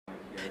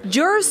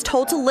Jurors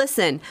told to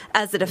listen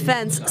as the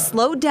defense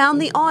slowed down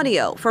the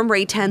audio from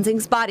Ray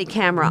Tenzing's body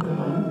camera.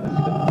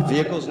 The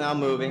vehicle's now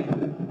moving.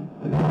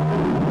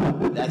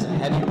 That's a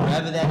heavy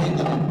rev of that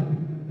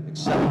engine.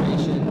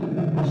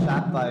 Acceleration,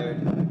 shot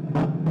fired.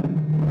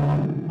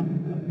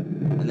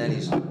 And then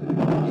he's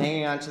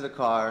hanging onto the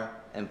car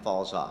and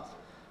falls off.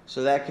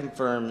 So that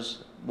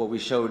confirms what we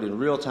showed in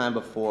real time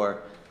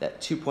before, that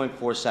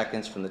 2.4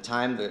 seconds from the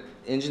time the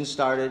engine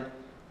started,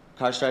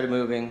 car started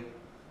moving,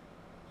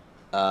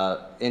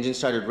 engine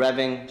started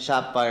revving,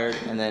 shot fired,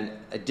 and then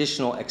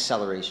additional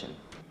acceleration.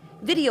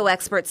 Video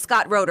expert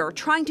Scott Roeder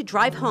trying to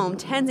drive home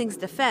Tenzing's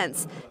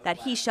defense that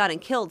he shot and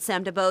killed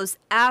Sam DuBose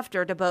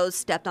after DuBose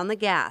stepped on the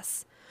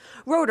gas.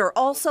 Roeder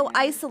also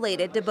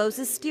isolated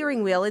DuBose's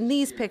steering wheel in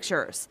these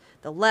pictures.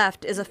 The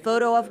left is a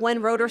photo of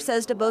when Roeder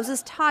says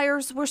DuBose's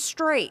tires were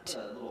straight.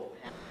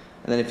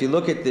 And then if you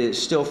look at the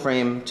still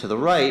frame to the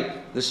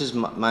right, this is,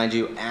 mind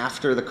you,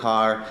 after the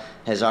car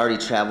has already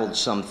traveled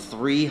some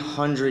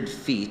 300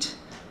 feet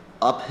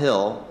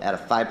uphill at a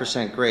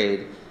 5%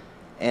 grade,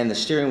 and the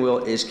steering wheel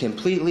is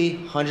completely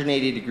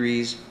 180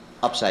 degrees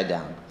upside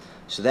down.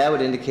 So that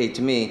would indicate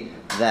to me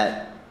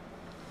that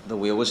the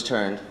wheel was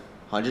turned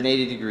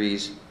 180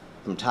 degrees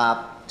from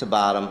top to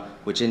bottom,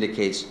 which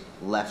indicates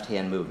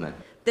left-hand movement.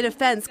 The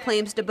defense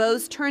claims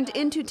DuBose turned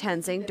into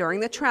Tenzing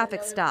during the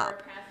traffic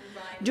stop.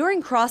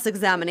 During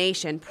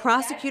cross-examination,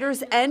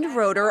 prosecutors and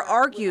Roeder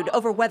argued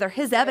over whether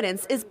his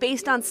evidence is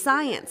based on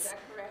science,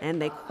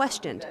 and they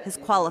questioned his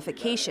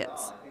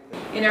qualifications.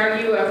 And are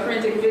you a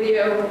forensic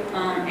video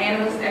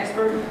analyst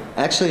expert?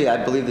 Actually,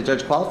 I believe the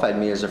judge qualified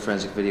me as a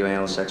forensic video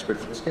analyst expert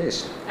for this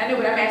case. I know,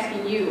 but I'm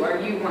asking you, are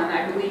you one?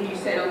 I believe you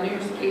said on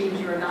numerous occasions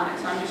you are not,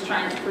 so I'm just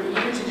trying for you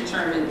to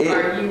determine,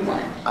 are you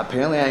one?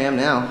 Apparently I am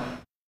now.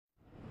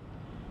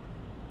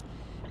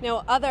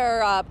 Now,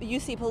 other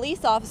UC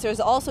police officers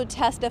also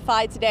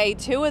testified today.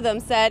 Two of them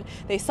said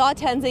they saw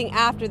Tenzing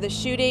after the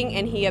shooting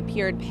and he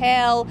appeared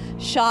pale,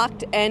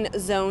 shocked, and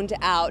zoned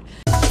out.